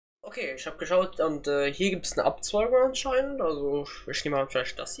Okay, ich habe geschaut und hier gibt es eine Abzweigung anscheinend. Also ich nehme mal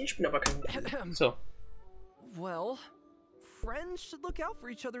vielleicht das hier. Ich bin aber kein. So. Well, friends should look out for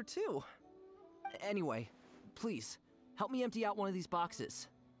each other too. Anyway, please help me empty out one of these boxes.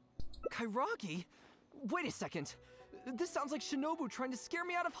 Kairagi? Wait a second. This sounds like Shinobu trying to scare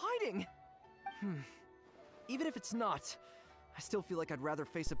me out of hiding. Even if it's not, I still feel like I'd rather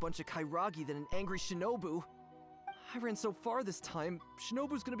face a bunch of Kairagi than an angry Shinobu. I ran so far this time,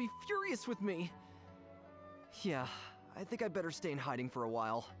 Shinobu's gonna be furious with me. Yeah, I think I'd better stay in hiding for a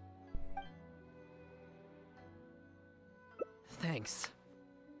while. Thanks.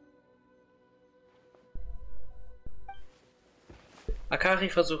 Akari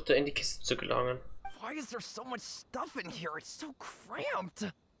versuchte in die Kiste zu gelangen. Why is there so much stuff in here? It's so cramped.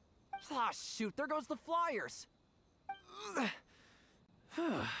 Ah, shoot, there goes the flyers.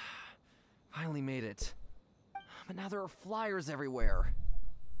 Finally made it. But now there are flyers everywhere.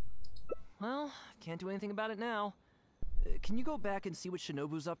 Well, can't do anything about it now. Can you go back and see what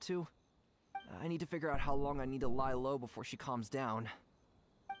Shinobu's up to? I need to figure out how long I need to lie low before she calms down.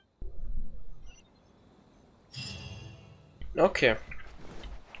 Okay.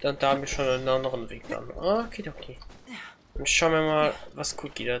 Dann da haben wir schon einen anderen Weg dann. Okay, okay. Dann schauen wir mal, was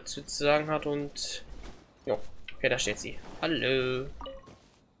Kuki dazu zu sagen hat und... Jo, okay, da steht sie. Hallo.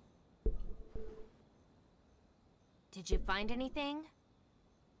 Did you find anything?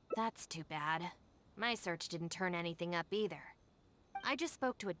 That's too bad. My search didn't turn anything up either. I just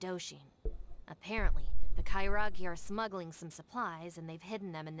spoke to a Doshin. Apparently, the Kairagi are smuggling some supplies and they've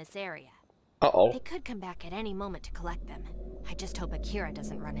hidden them in this area. Uh-oh. They could come back at any moment to collect them. I just hope Akira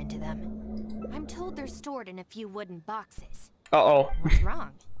doesn't run into them. I'm told they're stored in a few wooden boxes. Uh-oh. What's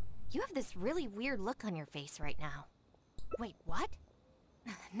wrong? You have this really weird look on your face right now. Wait, what?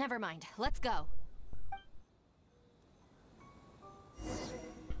 Never mind, let's go.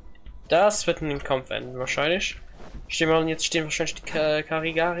 Das wird in den Kampf enden, wahrscheinlich. Jetzt stehen wahrscheinlich die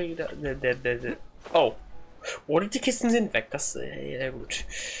Karigari. Oh. Oder die Kisten sind weg. Das ist ja gut.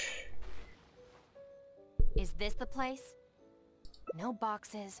 Is this the place? No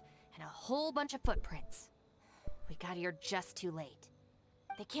boxes and a whole bunch of footprints. We got here just too late.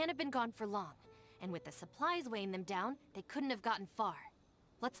 They can't have been gone for long, and with the supplies weighing them down, they couldn't have gotten far.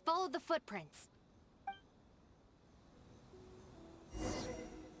 Let's follow the footprints.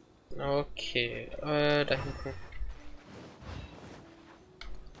 Okay, da hinten.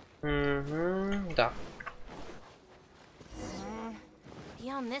 Da.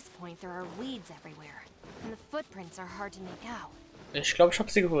 Beyond this point, there are weeds everywhere, and the footprints are hard to make out. Ich glaube, ich habe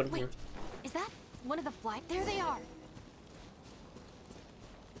sie gefunden. Wait, is that one of the fly? There they are.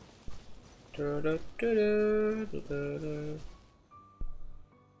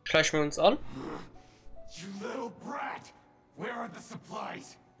 Schleichen wir uns an. You little brat! Where are the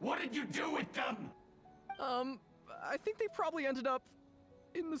supplies? What did you do with them? I think they probably ended up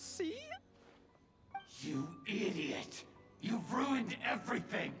in the sea? You idiot! You've ruined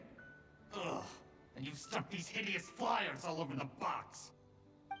everything! Ugh, and you've stuck these hideous flyers all over the box.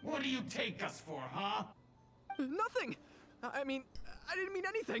 What do you take us for, huh? Nothing! I mean, I didn't mean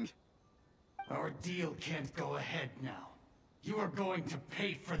anything! Our deal can't go ahead now. You are going to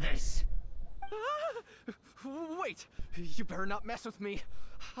pay for this. Wait! You better not mess with me.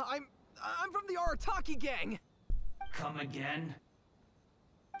 I'm from the Arataki gang! Come again?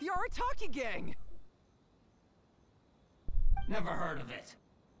 The Arataki gang! Never heard of it.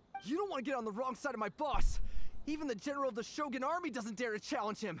 You don't want to get on the wrong side of my boss. Even the general of the Shogun army doesn't dare to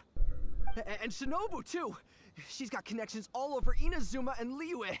challenge him. And Shinobu, too. She's got connections all over Inazuma and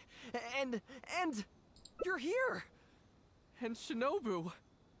Liyue. And you're here. And Shinobu.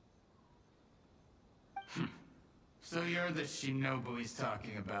 So you're the Shinobu he's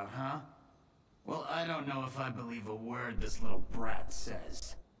talking about, huh? Well, I don't know if I believe a word this little brat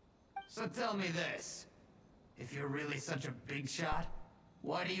says. So tell me this. If you're really such a big shot,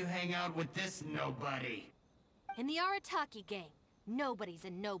 why do you hang out with this nobody? In the Arataki gang, nobody's a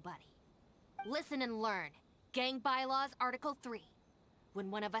nobody. Listen and learn. Gang Bylaws, Article 3. When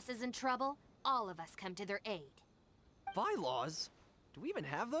one of us is in trouble, all of us come to their aid. Bylaws? Do we even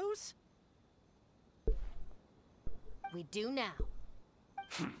have those? We do now.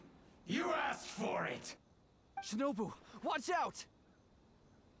 You asked for it! Shinobu, watch out!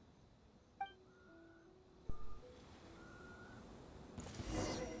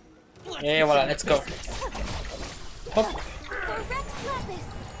 Ja, voilà, let's go. Hopp.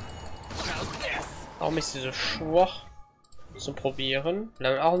 Warum ist sie so schwach? Zum Probieren.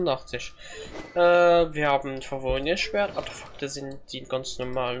 Level 88. Wir haben ein verworrenes Schwert. Artefakte sind die ganz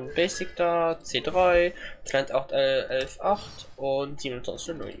normalen Basic da. C3, Talent 8, 11, 8 und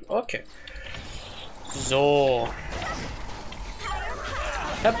 27 0. Okay. So.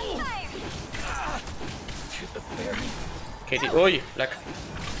 Yep. Okay, die. Ui, leck.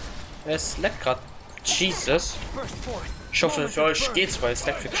 Es leckt gerade. Jesus. Ich hoffe, für euch geht's, weil es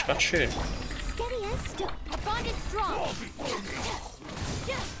leckt wirklich gerade schön.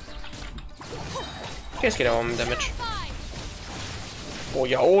 Okay, es geht aber um Damage. Oh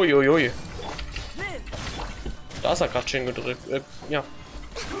ja, oi. Da ist er gerade schön gedrückt. Ja.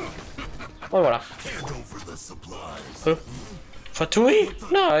 Oh, voilà. Fatui?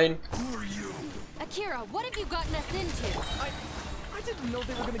 Nein. Akira, what have you gotten us into? I didn't know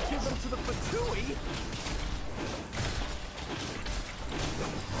they were gonna give them to the Fatui.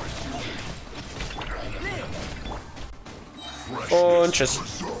 Und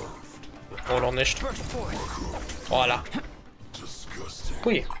tschüss. Oh, noch nicht. Voilà.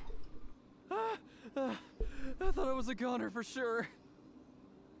 Hui. I thought I was a goner for sure.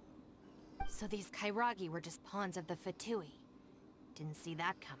 So these Kairagi were just pawns of the Fatui. Didn't see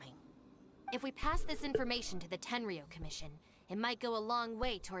that coming. If we pass this information to the Tenryo Commission, it might go a long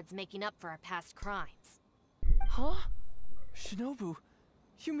way towards making up for our past crimes. Huh? Shinobu,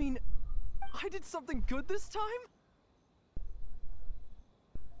 you mean I did something good this time?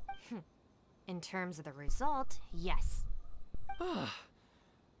 In terms of the result, yes. That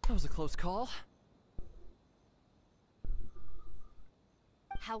was a close call.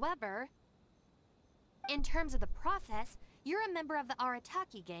 However, in terms of the process, you're a member of the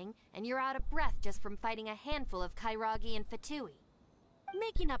Arataki gang, and you're out of breath just from fighting a handful of Kairagi and Fatui.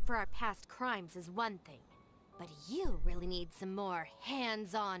 Making up for our past crimes is one thing, but you really need some more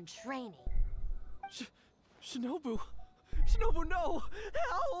hands-on training. Shinobu! Shinobu, no!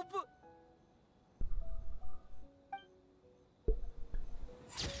 Help!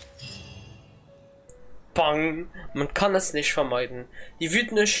 Bang! Man kann es nicht vermeiden. Die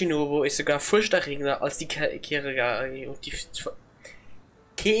wütende Shinobu ist sogar furchterregender als die Keragi und die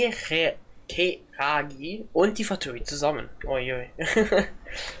Keragi und die Fatui zusammen. Uiui.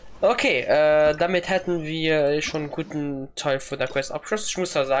 Okay, damit hätten wir schon einen guten Teil von der Quest abgeschlossen. Ich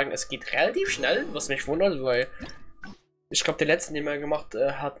muss da sagen, es geht relativ schnell, was mich wundert, weil ich glaube, der letzte, den wir gemacht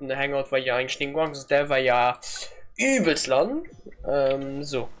hatten, Hangout war ja eigentlich nicht gegangen, der war ja übelst lang.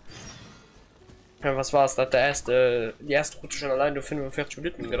 So. Ja, was war es? Die erste Route schon allein nur 45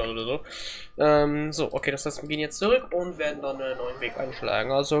 Minuten gedauert oder so. So, okay, das heißt, wir gehen jetzt zurück und werden dann einen neuen Weg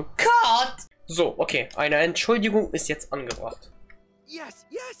einschlagen. Also, Cut! So, okay, eine Entschuldigung ist jetzt angebracht. Yes,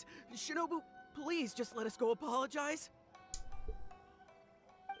 yes! Shinobu, please just let us go apologize.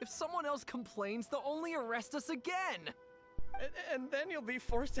 If someone else complains, they'll only arrest us again. And then you'll be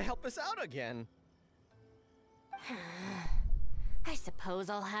forced to help us out again. I suppose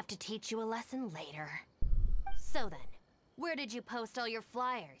I'll have to teach you a lesson later. So then, where did you post all your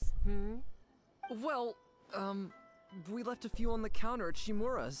flyers, Well, we left a few on the counter at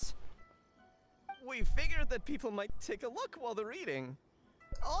Shimura's. We figured that people might take a look while they're eating.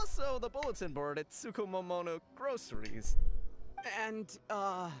 Also, the bulletin board at Tsukumomono Groceries. And,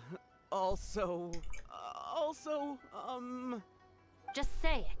 also, Just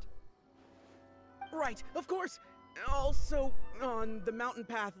say it. right, of course. Also, on the mountain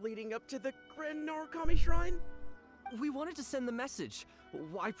path leading up to the Grand Narukami Shrine. We wanted to send the message.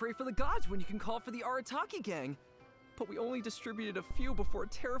 Why pray for the gods when you can call for the Arataki gang? But we only distributed a few before a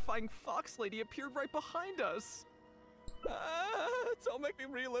terrifying fox lady appeared right behind us. Don't make me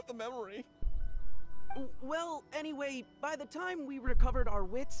relive the memory. Well, anyway, by the time we recovered our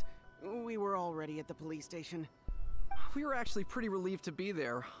wits, we were already at the police station. We were actually pretty relieved to be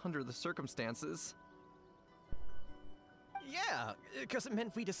there, under the circumstances. Yeah, because it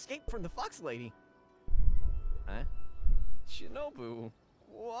meant we'd escape from the fox lady. Huh? Shinobu,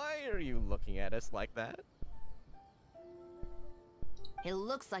 why are you looking at us like that? It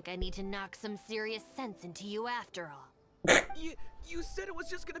looks like I need to knock some serious sense into you after all. You said it was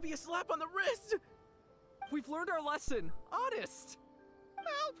just gonna be a slap on the wrist! We've learned our lesson, honest!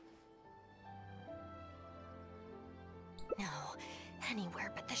 Help! No,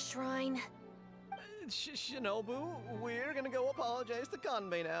 anywhere but the shrine. Shinobu, we're gonna go apologize to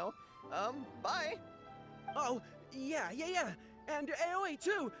Kanbei now. Bye. Oh, yeah. And Aoi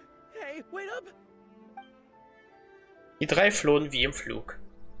too! Hey, wait up! Die drei flohen wie im Flug.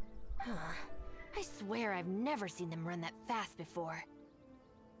 I swear I've never seen them run that fast before.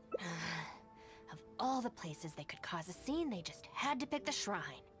 Of all the places they could cause a scene, they just had to pick the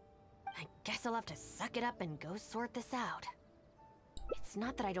shrine. I guess I'll have to suck it up and go sort this out. It's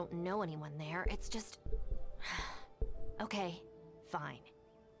not that I don't know anyone there, it's just... Okay, fine.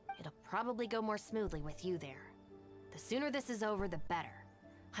 It'll probably go more smoothly with you there. The sooner this is over, the better.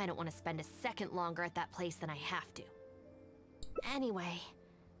 I don't want to spend a second longer at that place than I have to. Anyway,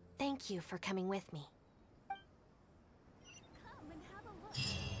 thank you for coming with me.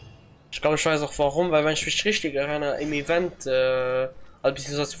 Ich glaube, ich weiß auch warum, weil wenn ich mich richtig erinnere, im Event,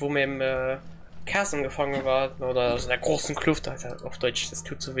 also wo wir im Kerzen gefangen waren, oder also in der großen Kluft, Alter, auf Deutsch, das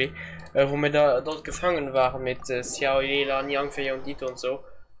tut so weh, wo wir da dort gefangen waren mit ZOWIE, Nyangfei und Dito und so,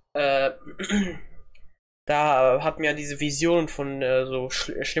 da hat mir diese Vision von so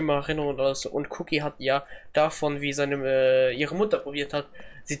schlimmer Erinnerungen oder so, und Kuki hat ja davon, wie ihre Mutter probiert hat,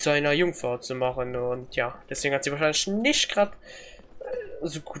 sie zu einer Jungfrau zu machen, und ja, deswegen hat sie wahrscheinlich nicht gerade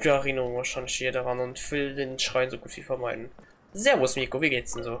so gute Erinnerungen wahrscheinlich hier daran und will den Schrein so gut wie vermeiden. Servus Miko, wie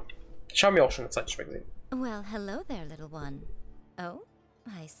geht's denn so? Ich habe mir auch schon eine Zeit nicht mehr gesehen. Well, hello there, little one. Oh,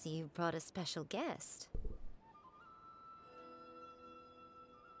 I see you brought a special guest.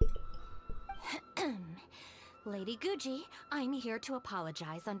 Lady Guji, I'm here to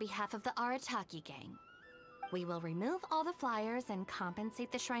apologize on behalf of the Arataki gang. We will remove all the flyers and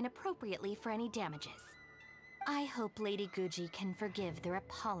compensate the shrine appropriately for any damages. I hope Lady Guji can forgive their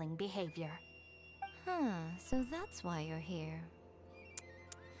appalling behavior. So that's why you're here.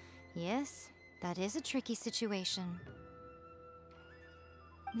 Yes, that is a tricky situation.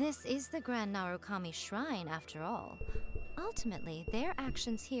 This is the Grand Narukami Shrine, after all. Ultimately, their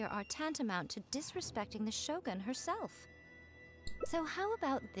actions here are tantamount to disrespecting the Shogun herself. So how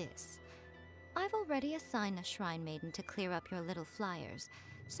about this? I've already assigned a Shrine Maiden to clear up your little flyers,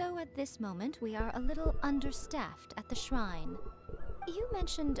 so at this moment we are a little understaffed at the shrine. You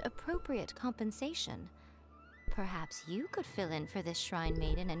mentioned appropriate compensation. Perhaps you could fill in for this Shrine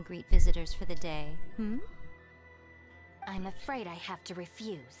Maiden and greet visitors for the day, I'm afraid I have to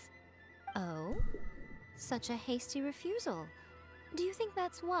refuse. Oh? Such a hasty refusal. Do you think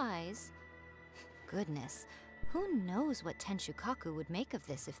that's wise? Goodness, who knows what Tenshukaku would make of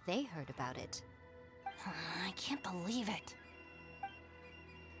this if they heard about it? I can't believe it.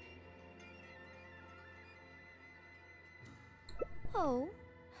 Oh,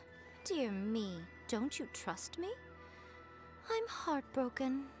 dear me, don't you trust me? I'm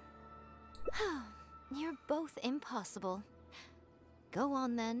heartbroken. You're both impossible. Go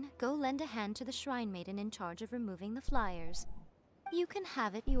on then, go lend a hand to the Shrine Maiden in charge of removing the flyers. You can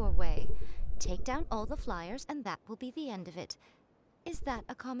have it your way. Take down all the flyers and that will be the end of it. Is that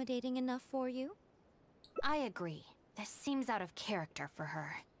accommodating enough for you? I agree. This seems out of character for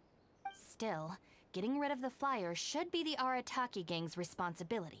her. Still, getting rid of the flyers should be the Arataki gang's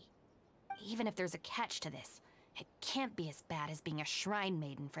responsibility. Even if there's a catch to this, it can't be as bad as being a Shrine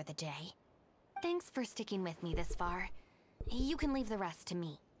Maiden for the day. Thanks for sticking with me this far. You can leave the rest to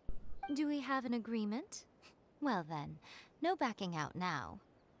me. Do we have an agreement? Well then, no backing out now.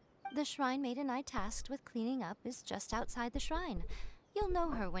 The Shrine Maiden I tasked with cleaning up is just outside the shrine. You'll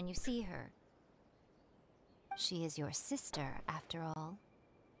know her when you see her. She is your sister, after all.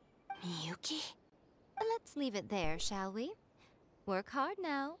 Miyuki? Let's leave it there, shall we? Work hard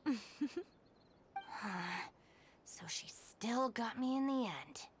now. So she still got me in the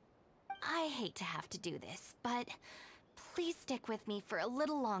end. I hate to have to do this, but please stick with me for a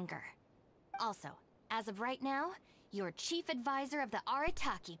little longer. Also, as of right now, you're chief advisor of the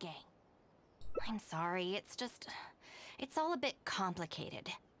Arataki gang. I'm sorry, it's all a bit complicated.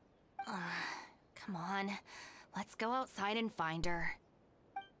 Come on, let's go outside and find her.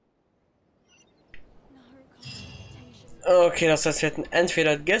 Okay, das heißt, wir hätten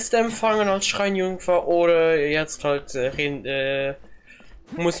entweder Gäste empfangen als Schreinjungfer oder jetzt halt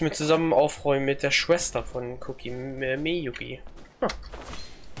müssen wir zusammen aufräumen mit der Schwester von Kuki, Miyuki.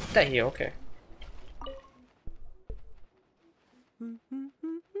 Da hier, okay.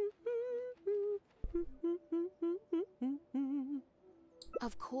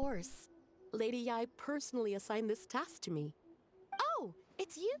 Of course. Lady Yai personally assigned this task to me. Oh,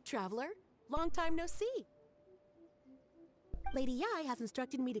 it's you, Traveler. Long time no see. Lady Yai has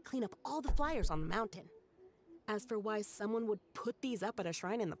instructed me to clean up all the flyers on the mountain. As for why someone would put these up at a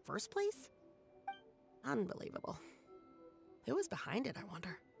shrine in the first place? Unbelievable. Who is behind it, I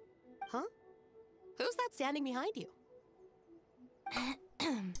wonder? Huh? Who's that standing behind you?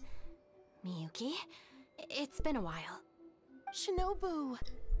 Miyuki, it's been a while. Shinobu,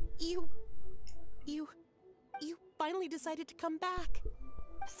 you finally decided to come back.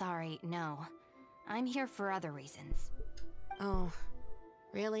 Sorry, no. I'm here for other reasons. Oh,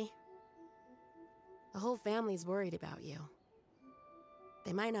 really? The whole family's worried about you.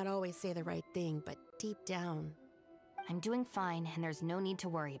 They might not always say the right thing, but deep down... I'm doing fine, and there's no need to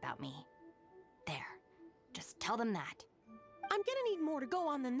worry about me. There. Just tell them that. I'm gonna need more to go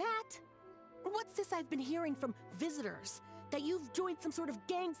on than that. What's this I've been hearing from visitors? That you've joined some sort of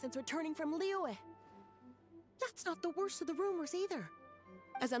gang since returning from Liyue? That's not the worst of the rumors either.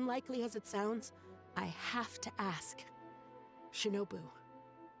 As unlikely as it sounds, I have to ask. Shinobu,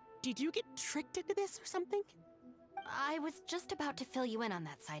 did you get tricked into this or something? I was just about to fill you in on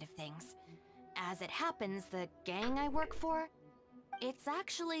that side of things. As it happens, the gang I work for, it's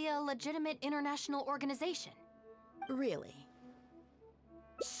actually a legitimate international organization. Really?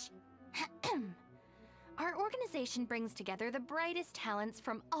 Shh. Our organization brings together the brightest talents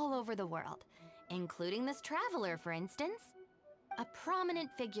from all over the world, including this traveler, for instance. A prominent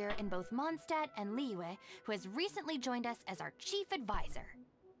figure in both Mondstadt and Liyue, who has recently joined us as our chief advisor.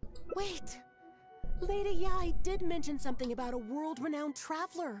 Wait! Lady Yai did mention something about a world-renowned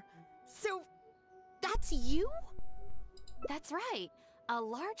traveler. So, that's you? That's right. A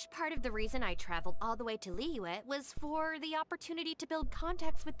large part of the reason I traveled all the way to Liyue was for the opportunity to build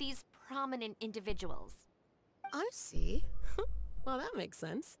contacts with these prominent individuals. I see. Well, that makes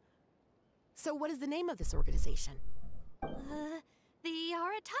sense. So what is the name of this organization? The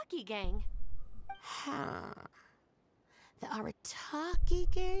Arataki Gang. Huh. The Arataki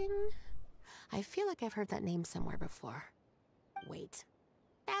Gang? I feel like I've heard that name somewhere before. Wait.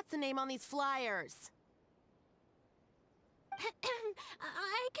 That's the name on these flyers!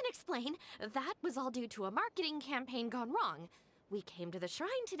 I can explain. That was all due to a marketing campaign gone wrong. We came to the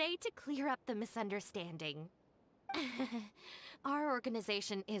shrine today to clear up the misunderstanding. Our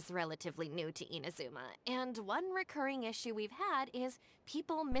organization is relatively new to Inazuma, and one recurring issue we've had is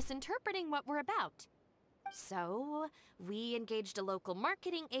people misinterpreting what we're about. So, we engaged a local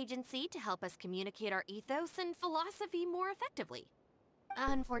marketing agency to help us communicate our ethos and philosophy more effectively.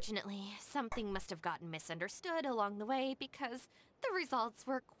 Unfortunately, something must have gotten misunderstood along the way because the results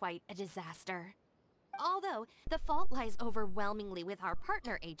were quite a disaster. Although, the fault lies overwhelmingly with our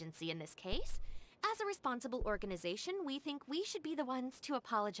partner agency in this case, as a responsible organization, we think we should be the ones to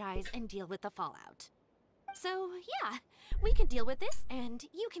apologize and deal with the fallout. So, yeah, we can deal with this, and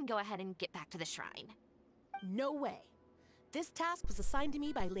you can go ahead and get back to the shrine. No way. This task was assigned to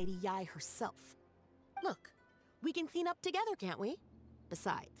me by Lady Yai herself. Look, we can clean up together, can't we?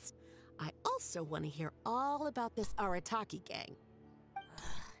 Besides, I also want to hear all about this Arataki gang.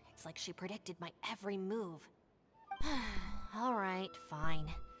 It's like she predicted my every move. Alright, fine.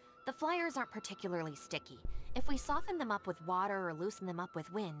 The flyers aren't particularly sticky. If we soften them up with water or loosen them up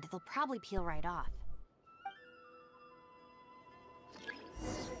with wind, they'll probably peel right off.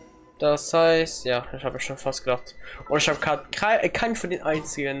 Das heißt, ja, ich habe schon fast gedacht. Und ich habe gerade keinen von den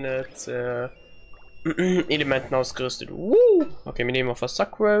einzigen Elementen ausgerüstet. Okay, wir nehmen auf was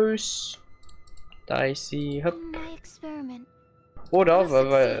Sucrose. Da ist sie. Oder,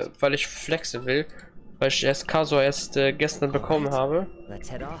 weil ich flexen will. Weil ich erst gestern bekommen habe.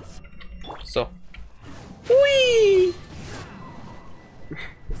 So. Hui!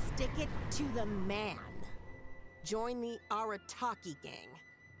 Stick it to the man. Join the Arataki gang.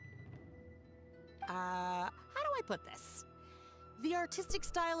 How do I put this? The artistic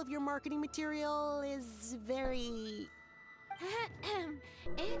style of your marketing material is very...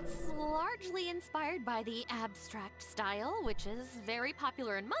 It's largely inspired by the abstract style, which is very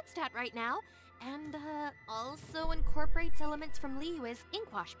popular in Mondstadt right now, and also incorporates elements from Liyue's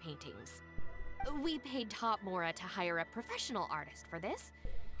inkwash paintings. We paid Top Mora to hire a professional artist for this,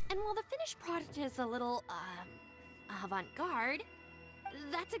 and while the finished product is a little, avant-garde,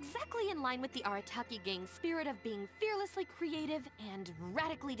 that's exactly in line with the Arataki gang's spirit of being fearlessly creative and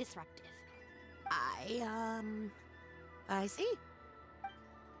radically disruptive. I see.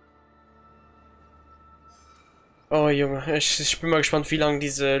 Oh Junge, ich bin mal gespannt, wie lange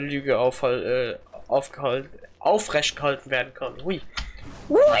diese Lüge aufrecht gehalten werden kann. Hui.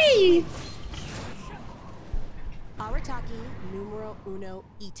 Hui! Arataki numero uno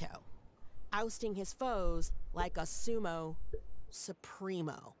Ito. Ousting his foes like a sumo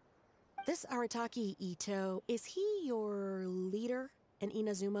supremo. This Arataki Ito, is he your leader in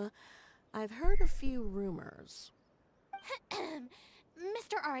Inazuma? I've heard a few rumors.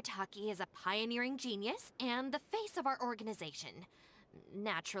 Mr. Arataki is a pioneering genius and the face of our organization.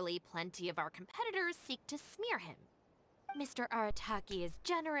 Naturally, plenty of our competitors seek to smear him. Mr. Arataki is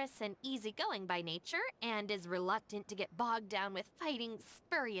generous and easygoing by nature and is reluctant to get bogged down with fighting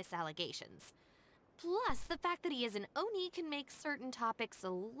spurious allegations. Plus, the fact that he is an Oni can make certain topics a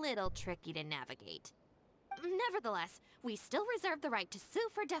little tricky to navigate. Nevertheless, we still reserve the right to sue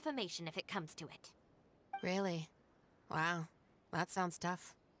for defamation if it comes to it. Really? Wow, that sounds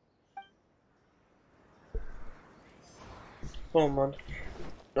tough. Oh Mann.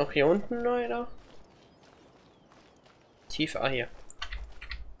 Noch hier unten leider. Tief, ah hier.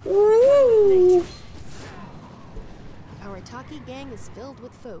 Our Itaki gang is filled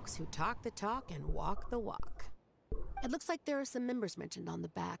with folks who talk the talk and walk the walk. It looks like there are some members mentioned on the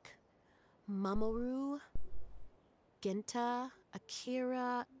back. Mamoru, Genta,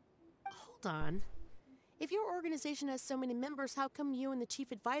 Akira. Hold on. If your organization has so many members, how come you and the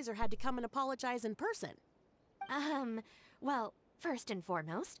chief advisor had to come and apologize in person? Well, first and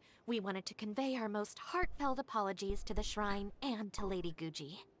foremost, we wanted to convey our most heartfelt apologies to the shrine and to Lady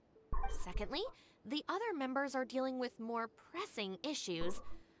Guji. Secondly, the other members are dealing with more pressing issues.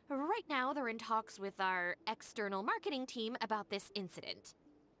 Right now, they're in talks with our external marketing team about this incident.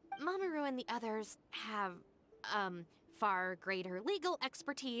 Mamoru and the others have, far greater legal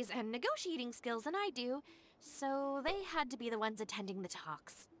expertise and negotiating skills than I do, so they had to be the ones attending the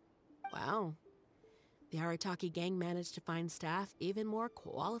talks. Wow. The Arataki gang managed to find staff even more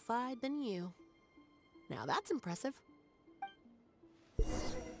qualified than you. Now that's impressive.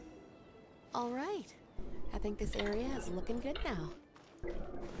 All right. I think this area is looking good now.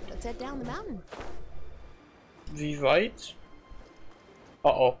 Let's head down the mountain. Wie weit?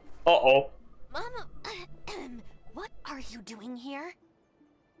 Uh-oh. Uh-oh. Mama, what are you doing here?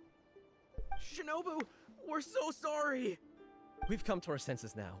 Shinobu, we're so sorry. We've come to our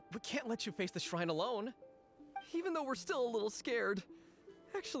senses now. We can't let you face the shrine alone. Even though we're still a little scared.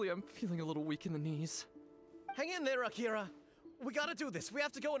 Actually, I'm feeling a little weak in the knees. Hang in there, Akira. We gotta do this. We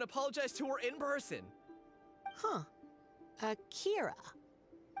have to go and apologize to her in person. Huh. Akira.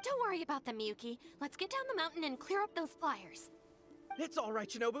 Don't worry about them, Yuki. Let's get down the mountain and clear up those flyers. It's all right,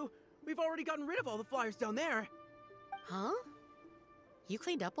 Shinobu. We've already gotten rid of all the flyers down there. Huh? You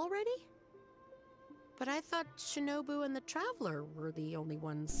cleaned up already? But I thought Shinobu and the Traveler were the only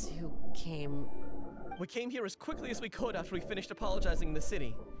ones who came... We came here as quickly as we could after we finished apologizing in the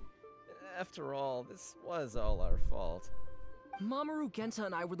city. After all, this was all our fault. Mamoru, Genta,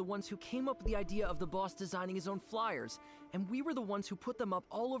 and I were the ones who came up with the idea of the boss designing his own flyers, and we were the ones who put them up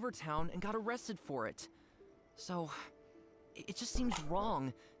all over town and got arrested for it. So, it just seems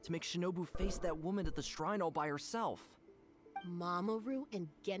wrong to make Shinobu face that woman at the shrine all by herself. Mamoru and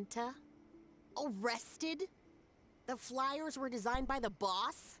Genta? Arrested? The flyers were designed by the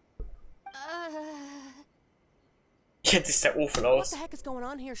boss? Jetzt ist der Ofen What aus. the heck is going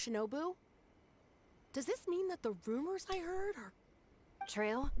on here, Shinobu? Does this mean that the rumors I heard are...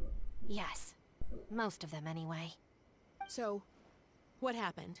 True? Yes. Most of them, anyway. So, what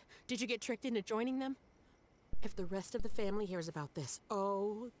happened? Did you get tricked into joining them? If the rest of the family hears about this,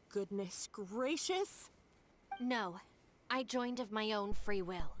 oh, goodness gracious. No. I joined of my own free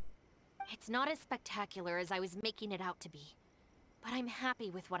will. It's not as spectacular as I was making it out to be. But I'm happy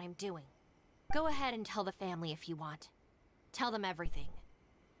with what I'm doing. Go ahead and tell the family if you want. Tell them everything.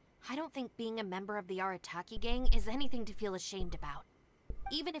 I don't think being a member of the Arataki gang is anything to feel ashamed about.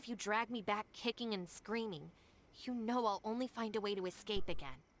 Even if you drag me back kicking and screaming, you know I'll only find a way to escape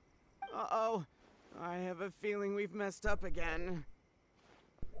again. Uh-oh. I have a feeling we've messed up again.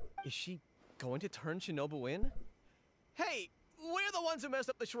 Is she going to turn Shinobu in? Hey, we're the ones who messed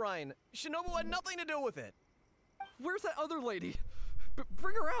up the shrine. Shinobu had nothing to do with it. Where's that other lady?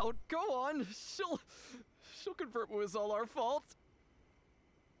 Bring her out. Go on. She'll confirm it was all our fault.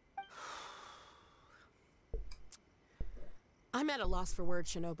 I'm at a loss for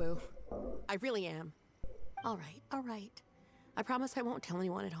words, Shinobu. I really am. All right, all right. I promise I won't tell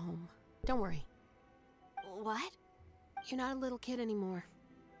anyone at home. Don't worry. What? You're not a little kid anymore.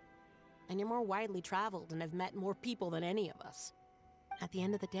 And you're more widely traveled and have met more people than any of us. At the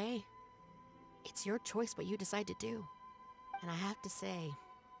end of the day, it's your choice what you decide to do. And I have to say,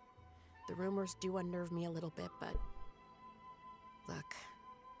 the rumors do unnerve me a little bit, but... Look,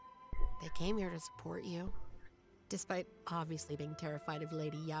 they came here to support you. Despite obviously being terrified of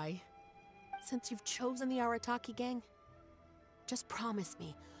Lady Yai. Since you've chosen the Arataki gang, just promise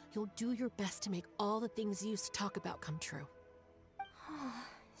me you'll do your best to make all the things you used to talk about come true.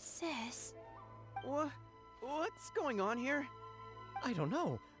 Sis. What's going on here? I don't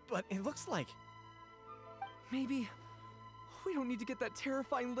know, but it looks like... Maybe we don't need to get that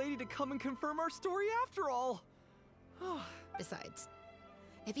terrifying lady to come and confirm our story after all. Besides,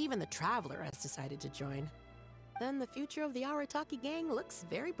 if even the Traveler has decided to join, then the future of the Arataki gang looks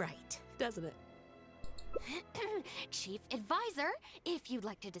very bright, doesn't it? Chief Advisor, if you'd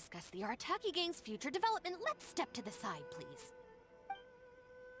like to discuss the Arataki gang's future development, let's step to the side, please.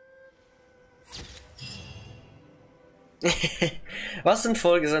 Was in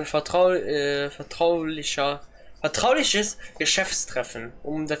Folge ist ein vertrauliches Geschäftstreffen,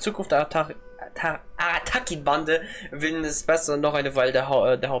 um der Zukunft der Arataki-Bande finden es besser, noch eine Weile der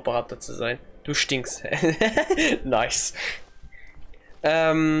Hauptberater zu sein. Du stinkst. Nice.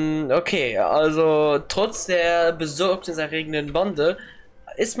 Okay, also trotz der besorgniserregenden Bande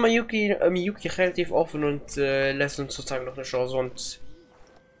ist Miyuki relativ offen und lässt uns sozusagen noch eine Chance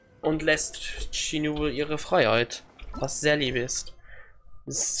und lässt Shinobu ihre Freiheit, was sehr lieb ist.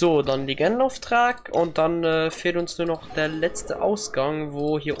 So, dann Legendenauftrag und dann fehlt uns nur noch der letzte Ausgang,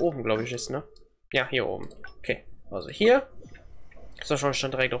 wo hier oben, glaube ich, ist, ne? Ja, hier oben. Okay, also hier. So, schon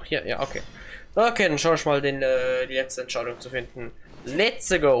stand direkt auch hier. Ja, okay. Okay, dann schaue ich mal die letzte Entscheidung zu finden. Let's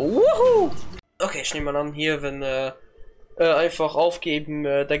go! Woohoo! Okay, ich nehme mal an, hier, wenn einfach aufgeben,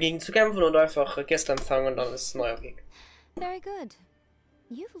 dagegen zu kämpfen und einfach Gäste empfangen und dann ist es ein neuer Weg. Very good.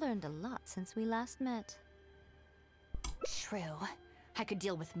 You've learned a lot since we last met. True. I could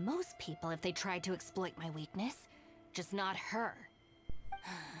deal with most people if they tried to exploit my weakness. Just not her.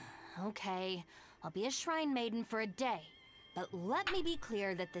 Okay, I'll be a shrine maiden for a day. But let me be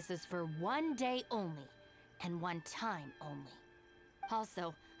clear that this is for one day only. And one time only.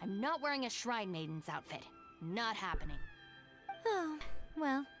 Also, I'm not wearing a shrine maiden's outfit. Not happening. Oh,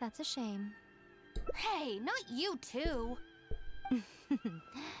 well, that's a shame. Hey, not you too!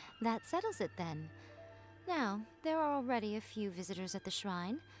 That settles it then. Now, there are already a few visitors at the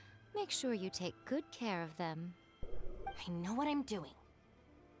shrine. Make sure you take good care of them. I know what I'm doing.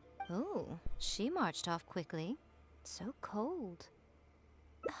 Oh, she marched off quickly. So cold.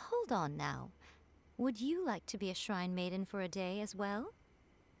 Hold on now. Would you like to be a shrine maiden for a day as well?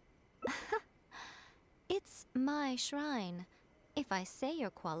 It's my shrine. If I say you're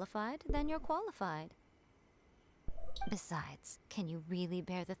qualified, then you're qualified. Besides, can you really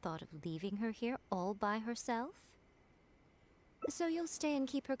bear the thought of leaving her here all by herself? So you'll stay and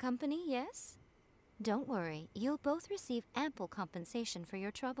keep her company, yes? Don't worry, you'll both receive ample compensation for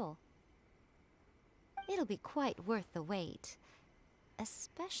your trouble. It'll be quite worth the wait.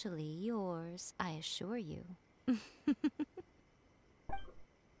 Especially yours, I assure you.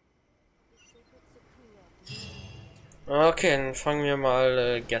 Okay, dann fangen wir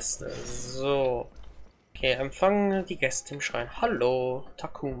mal Gäste. So. Okay, empfangen die Gäste im Schrein. Hallo,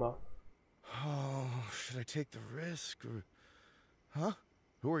 Takuma. Oh, should I take the risk or... Huh?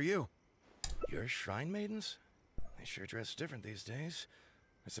 Who are you? You're shrine maidens? They sure dress different these days.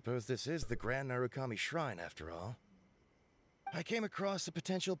 I suppose this is the Grand Narukami Shrine after all. I came across a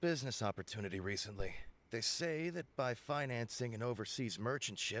potential business opportunity recently. They say that by financing an overseas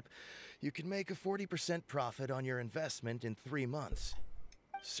merchant ship, you can make a 40% profit on your investment in 3 months.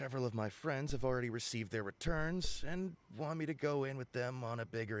 Several of my friends have already received their returns and want me to go in with them on a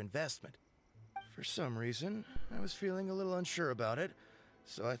bigger investment. For some reason, I was feeling a little unsure about it,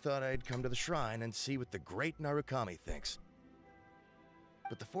 so I thought I'd come to the shrine and see what the great Narukami thinks.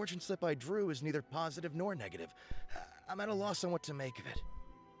 But the fortune slip I drew is neither positive nor negative. I'm at a loss on what to make of it.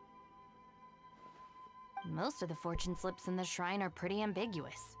 Most of the fortune slips in the shrine are pretty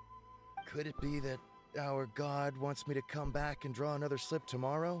ambiguous. Could it be that our god wants me to come back and draw another slip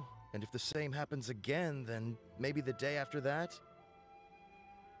tomorrow? And if the same happens again, then maybe the day after that?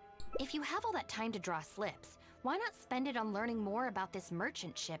 If you have all that time to draw slips, why not spend it on learning more about this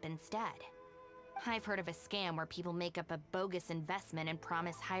merchant ship instead? I've heard of a scam where people make up a bogus investment and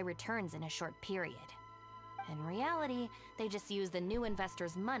promise high returns in a short period. In reality, they just use the new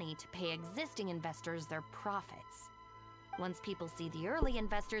investors' money to pay existing investors their profits. Once people see the early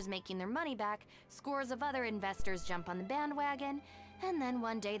investors making their money back, scores of other investors jump on the bandwagon, and then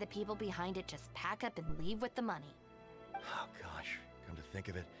one day the people behind it just pack up and leave with the money. Oh gosh, come to think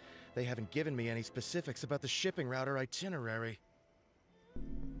of it, they haven't given me any specifics about the shipping route or itinerary.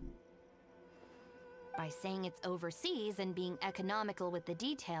 By saying it's overseas and being economical with the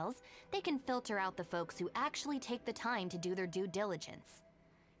details, they can filter out the folks who actually take the time to do their due diligence.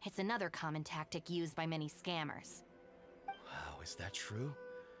 It's another common tactic used by many scammers. Wow, is that true?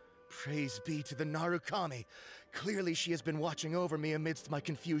 Praise be to the Narukami. Clearly she has been watching over me amidst my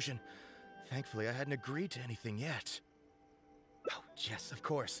confusion. Thankfully, I hadn't agreed to anything yet. Oh, yes, of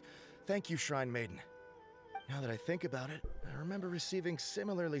course. Thank you, Shrine Maiden. Now that I think about it, I remember receiving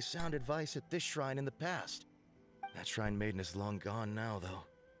similarly sound advice at this shrine in the past. That Shrine Maiden is long gone now, though.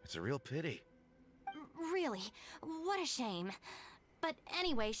 It's a real pity. Really? What a shame. But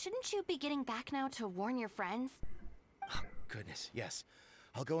anyway, shouldn't you be getting back now to warn your friends? Oh, goodness, yes.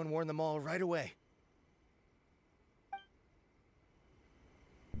 I'll go and warn them all right away.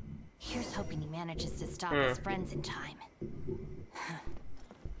 Here's hoping he manages to stop his friends in time.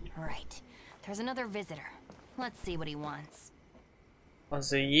 Right. There's another visitor. Let's see what he wants.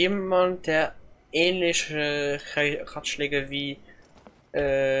 Also jemand, der ähnliche Ratschläge wie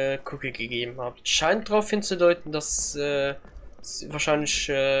Kuki gegeben habt. Scheint darauf hinzudeuten, dass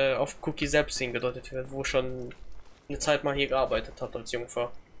wahrscheinlich auf Kuki selbst hingedeutet wird, wo schon eine Zeit mal hier gearbeitet hat als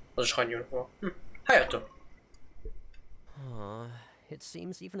Jungfer. Also Schreinjungfer. Hayato. It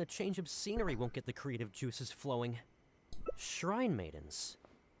seems even a change of scenery won't get the creative juices flowing. Shrine maidens.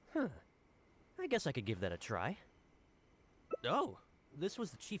 Huh. I guess I could give that a try. Oh, this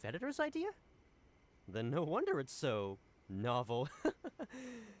was the chief editor's idea? Then no wonder it's so novel.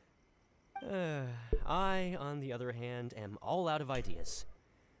 I, on the other hand, am all out of ideas.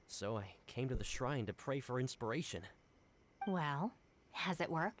 So I came to the shrine to pray for inspiration. Well, has it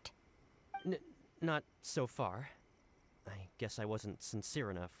worked? Not so far. I guess I wasn't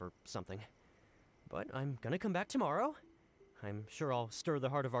sincere enough or something. But I'm gonna come back tomorrow. I'm sure I'll stir the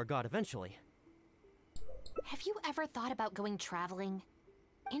heart of our god eventually. Have you ever thought about going traveling?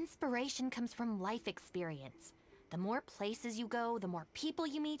 Inspiration comes from life experience. The more places you go, the more people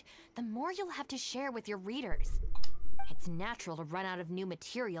you meet, the more you'll have to share with your readers. It's natural to run out of new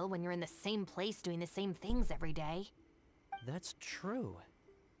material when you're in the same place doing the same things every day. That's true.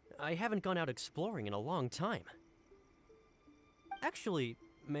 I haven't gone out exploring in a long time. Actually,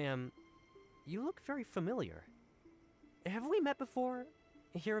 ma'am, you look very familiar. Have we met before,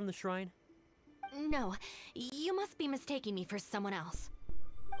 here in the shrine? No, you must be mistaking me for someone else.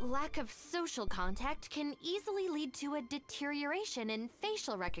 Lack of social contact can easily lead to a deterioration in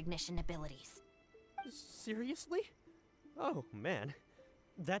facial recognition abilities. Seriously? Oh, man.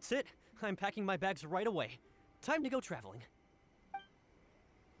 That's it. I'm packing my bags right away. Time to go traveling.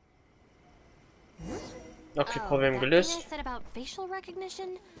 Okay, Problem that gelöst. thing I said about facial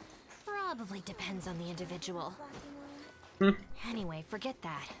recognition probably depends on the individual. Anyway, forget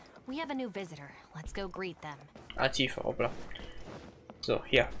that. We have a new visitor. Let's go greet them. Tiefer, hoppla. So,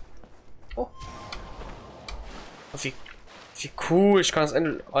 hier. Oh. Wie cool, ich kann das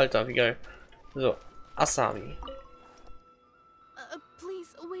Ende. Alter, wie geil. So, Asami.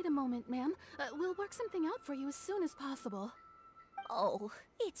 Please, wait a moment, ma'am. We'll work something out for you as soon as possible. Oh,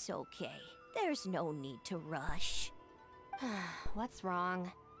 it's okay. There's no need to rush. What's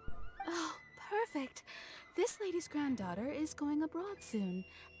wrong? Oh, perfect. This lady's granddaughter is going abroad soon,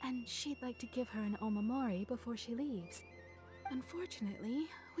 and she'd like to give her an omamori before she leaves. Unfortunately,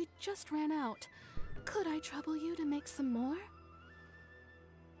 we just ran out. Could I trouble you to make some more?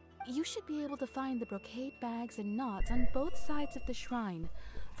 You should be able to find the brocade bags and knots on both sides of the shrine.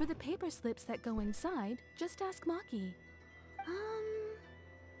 For the paper slips that go inside, just ask Maki.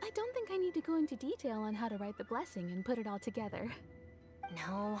 I don't think I need to go into detail on how to write the blessing and put it all together.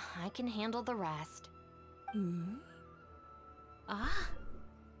 No, I can handle the rest. Ah.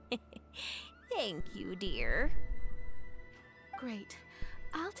 Thank you, dear. Great.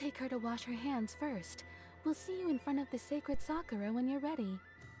 I'll take her to wash her hands first. We'll see you in front of the sacred sakura when you're ready.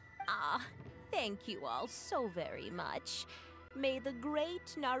 Ah, thank you all so very much. May the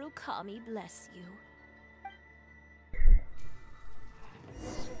great Narukami bless you.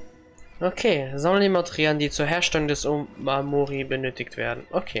 Okay, sammeln die Materialien, die zur Herstellung des Omamori benötigt werden.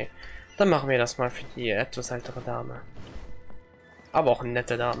 Okay, dann machen wir das mal für die etwas ältere Dame. Aber auch eine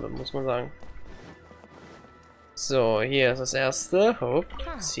nette Dame, muss man sagen. So, hier ist das erste. Hopp,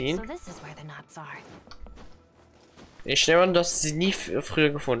 ziehen. Ich nehme an, dass sie nie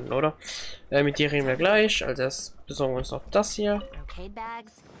früher gefunden, oder? Mit dir reden wir gleich. Als erstes besorgen wir uns noch das hier.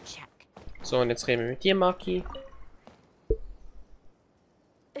 So, und jetzt reden wir mit dir, Maki.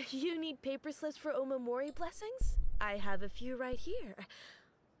 You need paper slips for Omamori blessings? I have a few right here.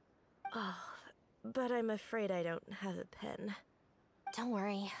 Oh, but I'm afraid I don't have a pen. Don't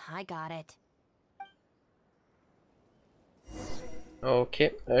worry, I got it.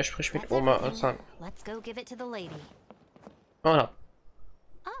 Okay, sprich mit Oma an. Let's go give it to the lady. Oh no.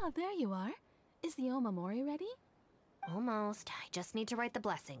 Ah, there you are. Is the Omamori ready? Almost. I just need to write the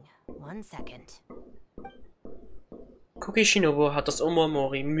blessing. 1 second. Kuki Shinobu hat das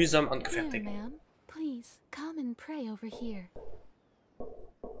Omamori mühsam angefertigt. Here, ma'am. Please, come and pray over here.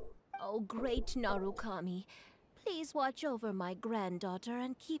 Oh, great Narukami. Please watch over my granddaughter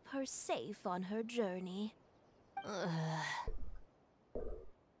and keep her safe on her journey.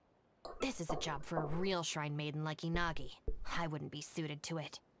 This is a job for a real shrine maiden like Inagi. I wouldn't be suited to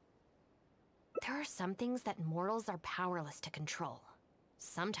it. There are some things that mortals are powerless to control.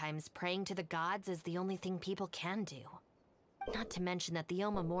 Sometimes praying to the gods is the only thing people can do. Not to mention that the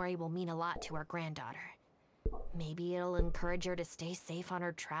Omamori will mean a lot to our granddaughter. Maybe it'll encourage her to stay safe on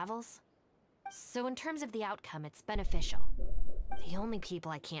her travels? So in terms of the outcome, it's beneficial. The only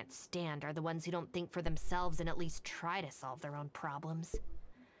people I can't stand are the ones who don't think for themselves and at least try to solve their own problems.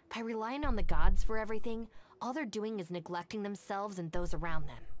 By relying on the gods for everything, all they're doing is neglecting themselves and those around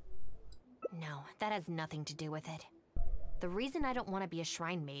them. No, that has nothing to do with it. The reason I don't want to be a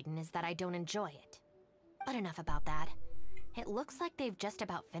shrine maiden is that I don't enjoy it. But enough about that. It looks like they've just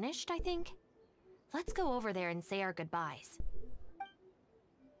about finished, I think. Let's go over there and say our goodbyes.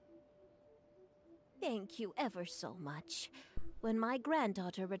 Thank you ever so much. When my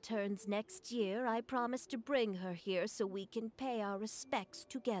granddaughter returns next year, I promise to bring her here so we can pay our respects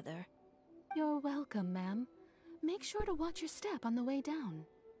together. You're welcome, ma'am. Make sure to watch your step on the way down.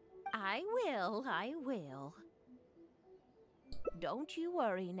 I will. Don't you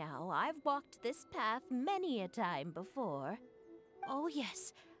worry now. I've walked this path many a time before. Oh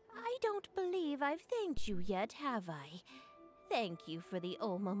yes, I don't believe I've thanked you yet, have I? Thank you for the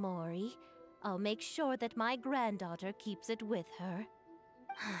Omamori. I'll make sure that my granddaughter keeps it with her.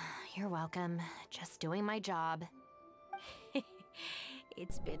 You're welcome. Just doing my job.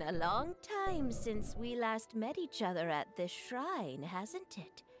 It's been a long time since we last met each other at this shrine, hasn't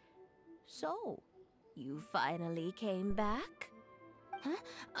it? So, you finally came back? Huh?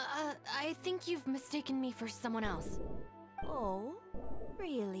 I think you've mistaken me for someone else. Oh,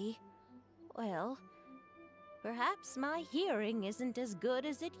 really? Well, perhaps my hearing isn't as good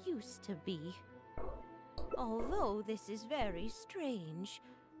as it used to be. Although this is very strange.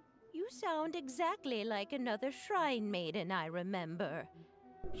 You sound exactly like another shrine maiden I remember.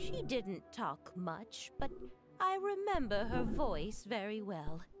 She didn't talk much, but I remember her voice very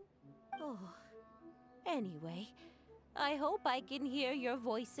well. Oh, anyway, I hope I can hear your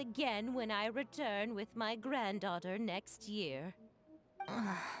voice again when I return with my granddaughter next year.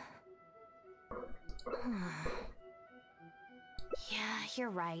 Yeah, you're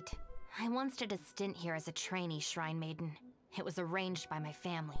right. I once did a stint here as a trainee shrine maiden. It was arranged by my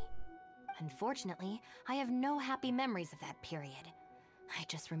family. Unfortunately, I have no happy memories of that period. I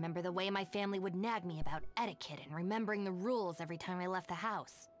just remember the way my family would nag me about etiquette and remembering the rules every time I left the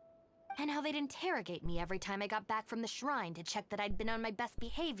house. And how they'd interrogate me every time I got back from the shrine to check that I'd been on my best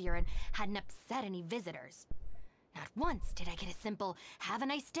behavior and hadn't upset any visitors. Not once did I get a simple, "Have a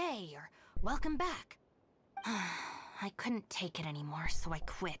nice day," or "Welcome back." I couldn't take it anymore, so I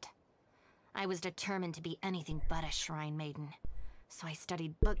quit. I was determined to be anything but a shrine maiden. So I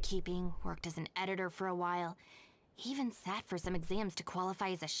studied bookkeeping, worked as an editor for a while, even sat for some exams to qualify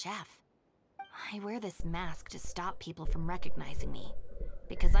as a chef. I wear this mask to stop people from recognizing me,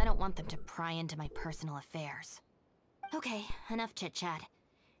 because I don't want them to pry into my personal affairs. Okay, enough chit-chat.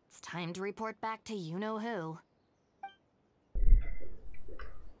 It's time to report back to you-know-who.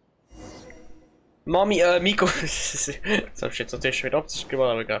 Mami, Miko. Das hab ich jetzt natürlich mit Absicht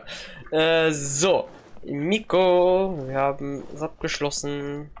gemacht, aber egal. So. Miko, wir haben es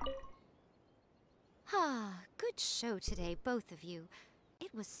abgeschlossen. Ah, good show today, both of you.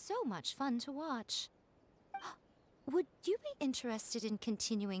 It was so much fun to watch. Would you be interested in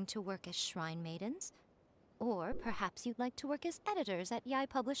continuing to work as shrine maidens? Or perhaps you'd like to work as editors at Yai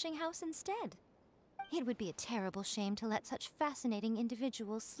Publishing House instead? It would be a terrible shame to let such fascinating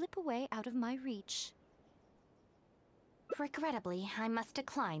individuals slip away out of my reach. Regrettably, I must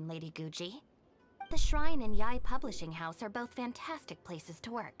decline, Lady Guji. The Shrine and Yai Publishing House are both fantastic places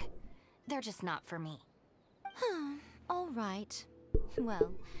to work. They're just not for me. All right.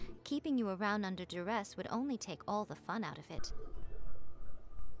 Well, keeping you around under duress would only take all the fun out of it.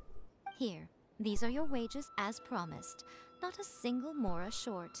 Here, these are your wages as promised. Not a single mora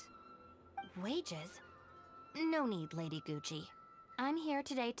short. Wages? No need, Lady Guji. I'm here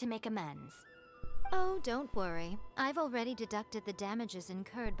today to make amends. Oh, don't worry. I've already deducted the damages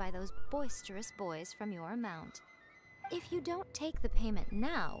incurred by those boisterous boys from your amount. If you don't take the payment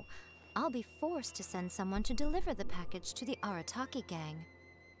now, I'll be forced to send someone to deliver the package to the Arataki gang.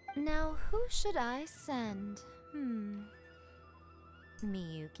 Now, who should I send?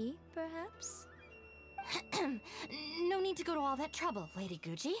 Miyuki, perhaps? No need to go to all that trouble, Lady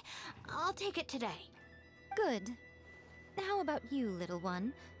Guji. I'll take it today. Good. How about you, little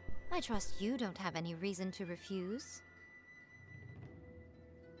one? I trust you don't have any reason to refuse.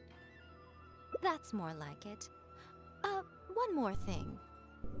 That's more like it. One more thing.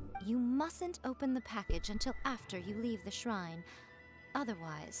 You mustn't open the package until after you leave the shrine.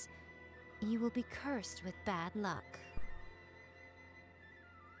 Otherwise, you will be cursed with bad luck.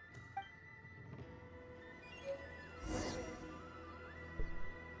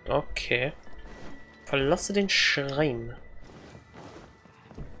 Okay. Verlasse den Schrein.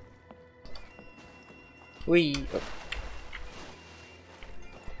 Ui.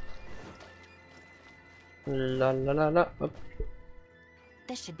 La la la la.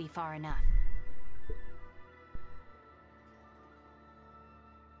 This should be far enough.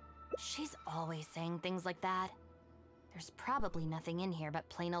 She's always saying things like that. There's probably nothing in here but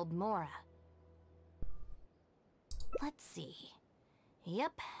plain old Mora. Let's see.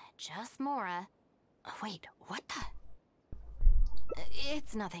 Yep, just Mora. Wait, what the?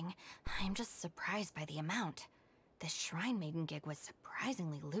 It's nothing. I'm just surprised by the amount. This Shrine Maiden gig was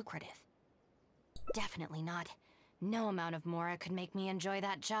surprisingly lucrative. Definitely not. No amount of Mora could make me enjoy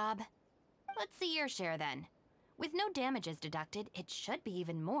that job. Let's see your share then. With no damages deducted, it should be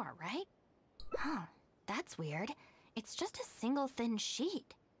even more, right? Huh, that's weird. It's just a single thin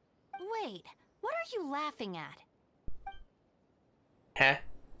sheet. Wait, what are you laughing at? Hä?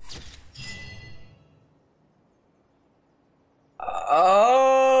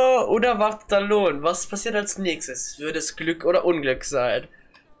 Oh, unerwarteter Lohn. Was passiert als nächstes? Wird es Glück oder Unglück sein?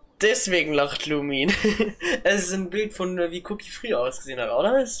 Deswegen lacht Lumin. Es ist ein Bild von, wie Kuki früher ausgesehen hat,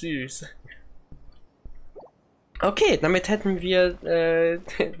 oder? Süß. Okay, damit hätten wir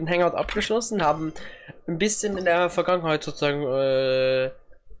den Hangout abgeschlossen, haben ein bisschen in der Vergangenheit sozusagen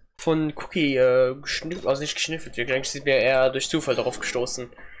von Kuki geschnüffelt, also nicht geschnüffelt, wir sind wir eher durch Zufall darauf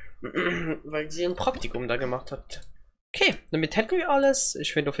gestoßen, weil sie ein Praktikum da gemacht hat. Okay, damit hätten wir alles.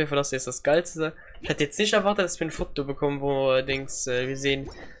 Ich finde auf jeden Fall, das ist das Geilste. Ich hätte jetzt nicht erwartet, dass wir ein Foto bekommen, wo allerdings wir sehen,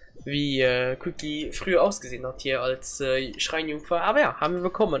 wie Kuki früher ausgesehen hat hier als Schreinjungfer. Aber ja, haben wir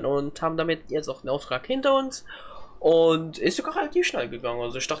bekommen und haben damit jetzt auch einen Auftrag hinter uns. Und ist sogar relativ schnell gegangen.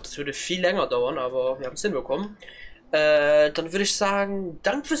 Also ich dachte, es würde viel länger dauern, aber wir haben es hinbekommen. Dann würde ich sagen,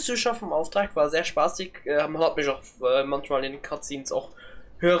 danke fürs Zuschauen vom Auftrag, war sehr spaßig. Man hat mich auch manchmal in den Cutscenes auch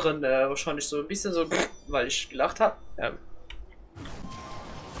hören, wahrscheinlich so ein bisschen so, weil ich gelacht habe.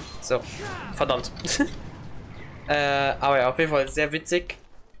 So, verdammt. Aber ja, auf jeden Fall sehr witzig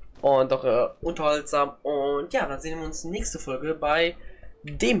und auch unterhaltsam. Und ja, dann sehen wir uns nächste Folge bei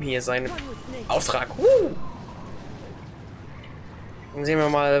dem hier, seinem Auftrag. Dann sehen wir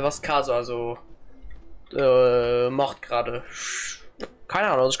mal, was Kaso also macht gerade. Keine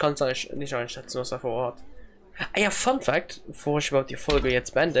Ahnung, ich kann es nicht einschätzen, was er vorhat. Ah ja, Fun Fact, bevor ich überhaupt die Folge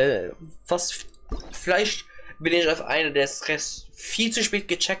jetzt beende, was vielleicht bin ich auf eine, der es viel zu spät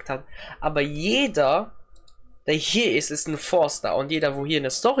gecheckt hat, aber jeder, der hier ist, ist ein 4-Star und jeder, wo hier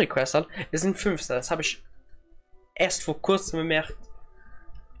eine Story Quest hat, ist ein 5-Star. Das habe ich erst vor kurzem bemerkt.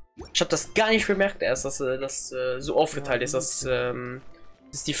 Ich habe das gar nicht bemerkt erst, dass das so aufgeteilt ist, dass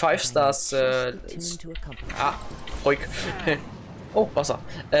die 5 Stars ruhig. Oh, Wasser.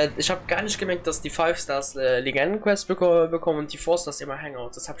 Ich habe gar nicht gemerkt, dass die 5 Stars Legenden-Quest bekommen und die 4 Stars immer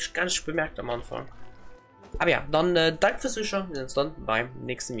Hangouts. Das habe ich gar nicht bemerkt am Anfang. Aber ja, dann danke fürs Zuschauen. Wir sehen uns dann beim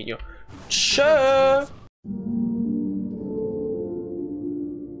nächsten Video. Tschö!